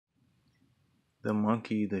The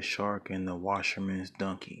Monkey, the Shark, and the Washerman's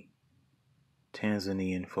Donkey.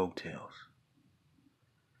 Tanzanian folktales.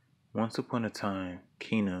 Once upon a time,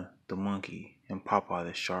 Kina, the monkey, and Papa,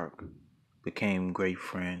 the shark, became great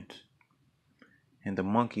friends. And the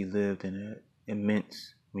monkey lived in an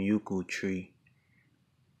immense miyuku tree,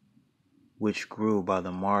 which grew by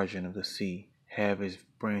the margin of the sea, half its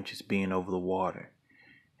branches being over the water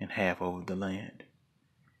and half over the land.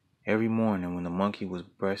 Every morning, when the monkey was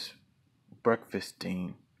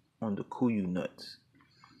breakfasting on the kuyu nuts,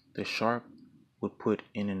 the shark would put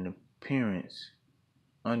in an appearance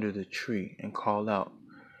under the tree and call out,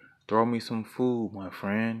 "Throw me some food, my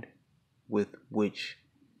friend," with which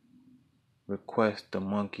request the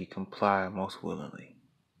monkey complied most willingly.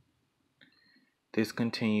 This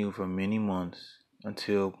continued for many months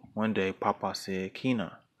until one day Papa said,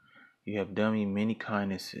 "Kina, you have done me many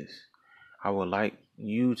kindnesses. I would like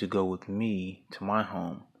you to go with me to my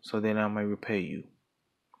home so that I may repay you."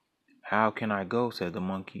 "How can I go?" said the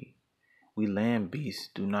monkey. We land beasts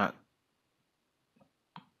cannot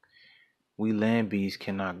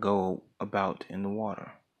go about in the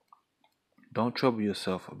water." "Don't trouble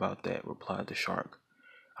yourself about that," replied the shark.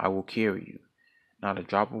 "I will carry you. Not a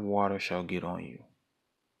drop of water shall get on you."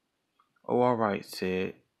 "Oh, all right,"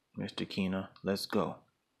 said Mr. Kina. "Let's go."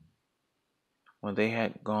 When they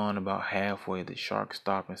had gone about halfway, the shark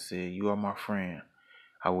stopped and said, "You are my friend.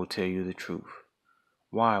 I will tell you the truth."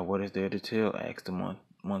 "Why, what is there to tell?" asked the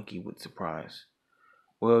monkey with surprise.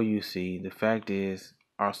 "Well, you see, the fact is,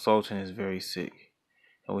 our sultan is very sick,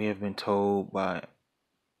 and we have been told that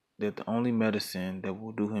the only medicine that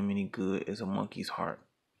will do him any good is a monkey's heart."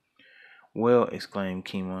 "Well," exclaimed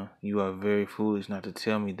Kima, "you are very foolish not to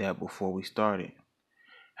tell me that before we started."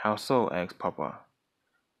 "How so?" asked Papa.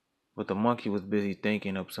 But the monkey was busy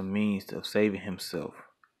thinking up some means of saving himself,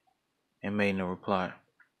 and made no reply.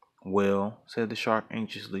 "Well," said the shark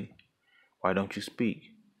anxiously, "why don't you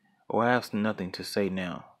speak?" "Oh, I have nothing to say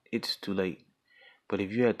now. It's too late. But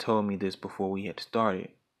if you had told me this before we had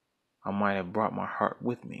started, I might have brought my heart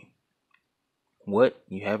with me." "What?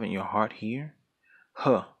 You haven't your heart here?"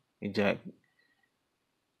 "Huh!"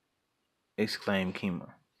 exclaimed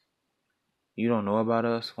Kima. "You don't know about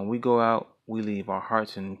us? When we go out, we leave our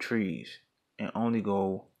hearts in the trees, and only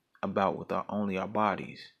go about with only our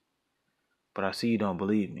bodies. But I see you don't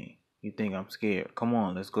believe me. You think I'm scared. Come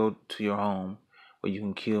on, let's go to your home, where you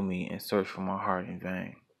can kill me and search for my heart in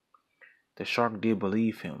vain." The shark did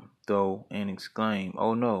believe him, though, and exclaimed,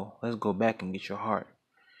 "Oh no, let's go back and get your heart."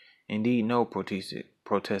 "Indeed no,"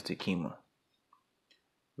 protested Kima.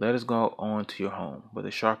 "Let us go on to your home." But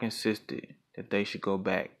the shark insisted that they should go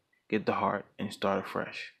back, get the heart, and start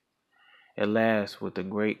afresh. At last, with a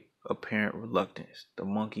great apparent reluctance, the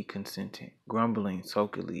monkey consented, grumbling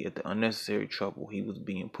sulkily at the unnecessary trouble he was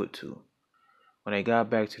being put to. When they got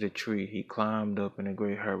back to the tree, he climbed up in a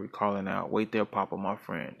great hurry, calling out, "Wait there, Papa, my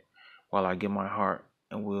friend, while I get my heart,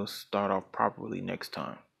 and we'll start off properly next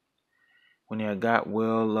time." When he had got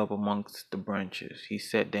well up amongst the branches, he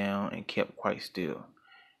sat down and kept quite still.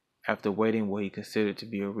 After waiting what he considered to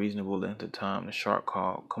be a reasonable length of time, the shark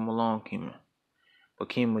called, "Come along, Kima." But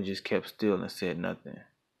Kima just kept still and said nothing.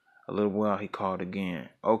 A little while he called again,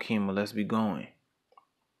 "Oh, Kima, let's be going."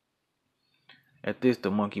 At this, the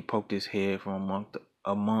monkey poked his head from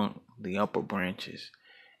among the upper branches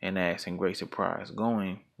and asked in great surprise,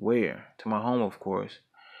 "Going where?" "To my home, of course."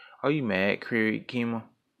 "Are you mad?" queried Kima.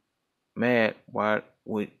 "Mad? Why?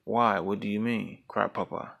 What do you mean?" cried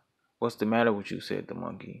Papa. "What's the matter with you?" said the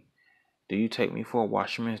monkey. "Do you take me for a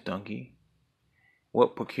washerman's donkey?"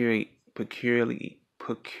 What peculiarity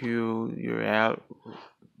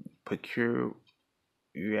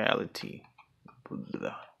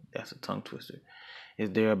that's a tongue twister,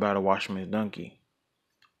 is there about a washerman's donkey?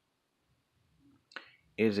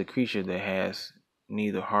 It is a creature that has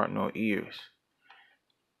neither heart nor ears."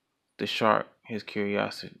 The shark, his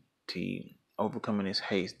curiosity overcoming his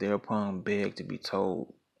haste, thereupon begged to be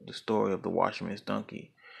told the story of the washerman's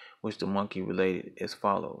donkey, which the monkey related as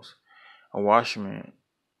follows. A washerman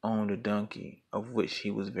owned a donkey of which he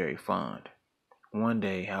was very fond. One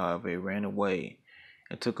day, however, it ran away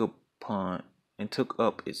and took up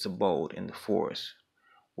its abode in the forest,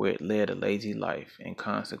 where it led a lazy life and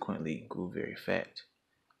consequently grew very fat.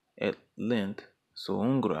 At length,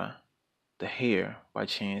 Soungra, the hare, by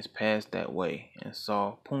chance passed that way and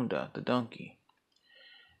saw Punda, the donkey.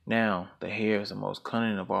 Now, the hare is the most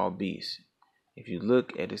cunning of all beasts. If you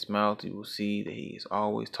look at his mouth, you will see that he is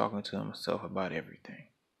always talking to himself about everything.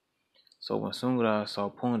 So when Sungra saw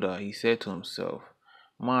Punda, he said to himself,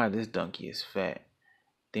 "My, this donkey is fat."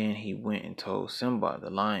 Then he went and told Simba,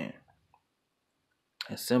 the lion,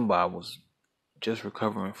 and Simba was just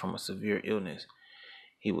recovering from a severe illness.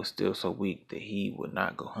 He was still so weak that he would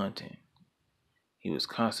not go hunting. He was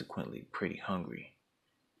consequently pretty hungry.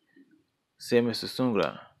 Said Mr.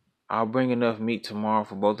 Sungra, I'll bring enough meat tomorrow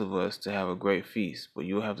for both of us to have a great feast, but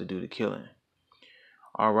you'll have to do the killing.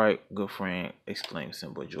 All right, good friend, exclaimed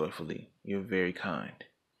Simba joyfully. You're very kind.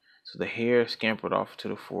 So the hare scampered off to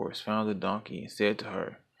the forest, found the donkey, and said to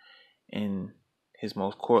her, in his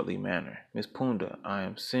most courtly manner, Miss Punda, I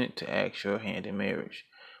am sent to ask your hand in marriage.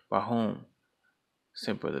 By whom?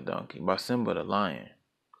 Simba the donkey. By Simba the lion.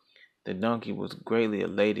 The donkey was greatly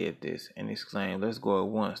elated at this, and exclaimed, Let's go at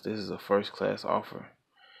once. This is a first-class offer.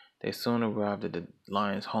 They soon arrived at the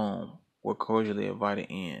lion's home, were cordially invited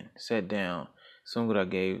in, sat down. Sungura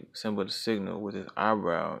gave Simba the signal with his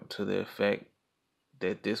eyebrow to the effect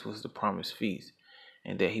that this was the promised feast,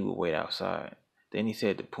 and that he would wait outside. Then he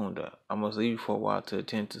said to Punda, I must leave you for a while to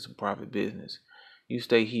attend to some private business. You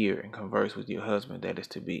stay here and converse with your husband that is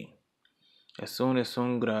to be. As soon as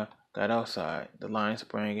Sungura got outside, the lion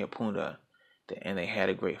sprang at Punda, and they had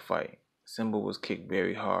a great fight. Simba was kicked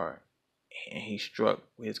very hard, and he struck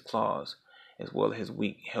with his claws as well as his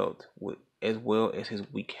weak health would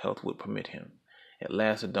permit him. At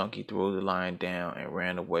last the donkey threw the lion down and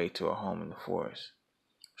ran away to a home in the forest.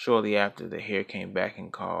 Shortly after, the hare came back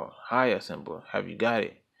and called, Hiya, Simba, have you got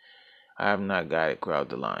it? I have not got it, growled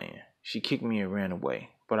the lion. She kicked me and ran away,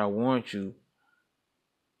 but I warned you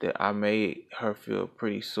that I made her feel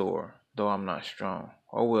pretty sore, though I'm not strong.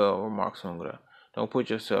 Oh well, remarked Sungura, don't put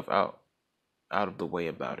yourself out of the way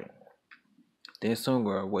about it. Then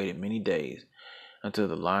Sungura waited many days until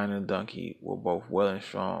the lion and the donkey were both well and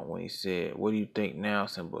strong, when he said, What do you think now,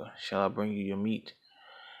 Simba? Shall I bring you your meat?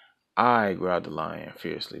 Aye, growled the lion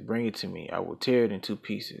fiercely. Bring it to me. I will tear it in two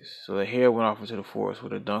pieces. So the hare went off into the forest, where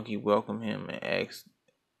the donkey welcomed him and asked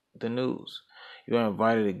the news. You are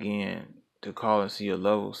invited again to call and see your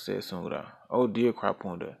lover, said Sungura. Oh dear, cried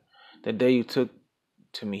Punda. The day you took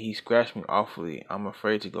to me, he scratched me awfully. I'm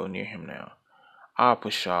afraid to go near him now. Ah,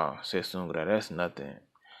 pshaw, said Sungura. That's nothing.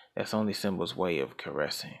 That's only Simba's way of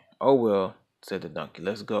caressing. Oh well, said the donkey.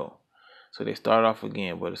 Let's go. So they started off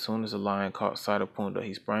again, but as soon as the lion caught sight of Punda,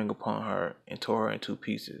 he sprang upon her and tore her in two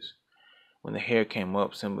pieces. When the hare came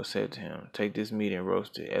up, Simba said to him, Take this meat and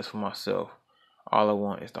roast it. As for myself, all I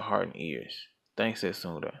want is the heart and ears. Thanks, said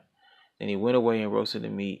Sungura. Then he went away and roasted the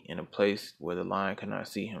meat in a place where the lion could not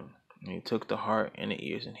see him. And he took the heart and the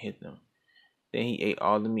ears and hid them. Then he ate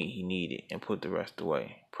all the meat he needed and put the rest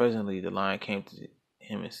away. Presently the lion came to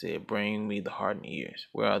him and said, Bring me the heart and ears.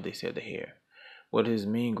 Where are they? Said the hare. What does this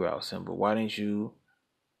mean? Growled Simba. Why didn't you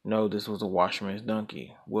know this was a washerman's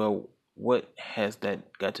donkey? Well, what has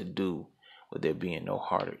that got to do with there being no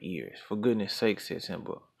heart or ears? For goodness sake, said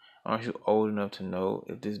Simba, aren't you old enough to know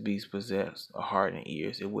if this beast possessed a heart and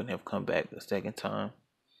ears, it wouldn't have come back the second time?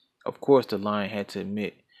 Of course, the lion had to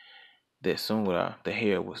admit that Sungura the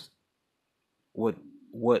hare was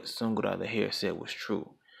what Sungura the hare said was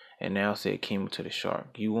true. And now said Kima to the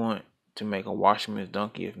shark, You want to make a washerman's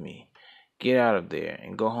donkey of me? Get out of there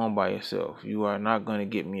and go home by yourself. You are not going to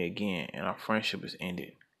get me again, and our friendship is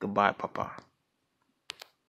ended. Goodbye, Papa.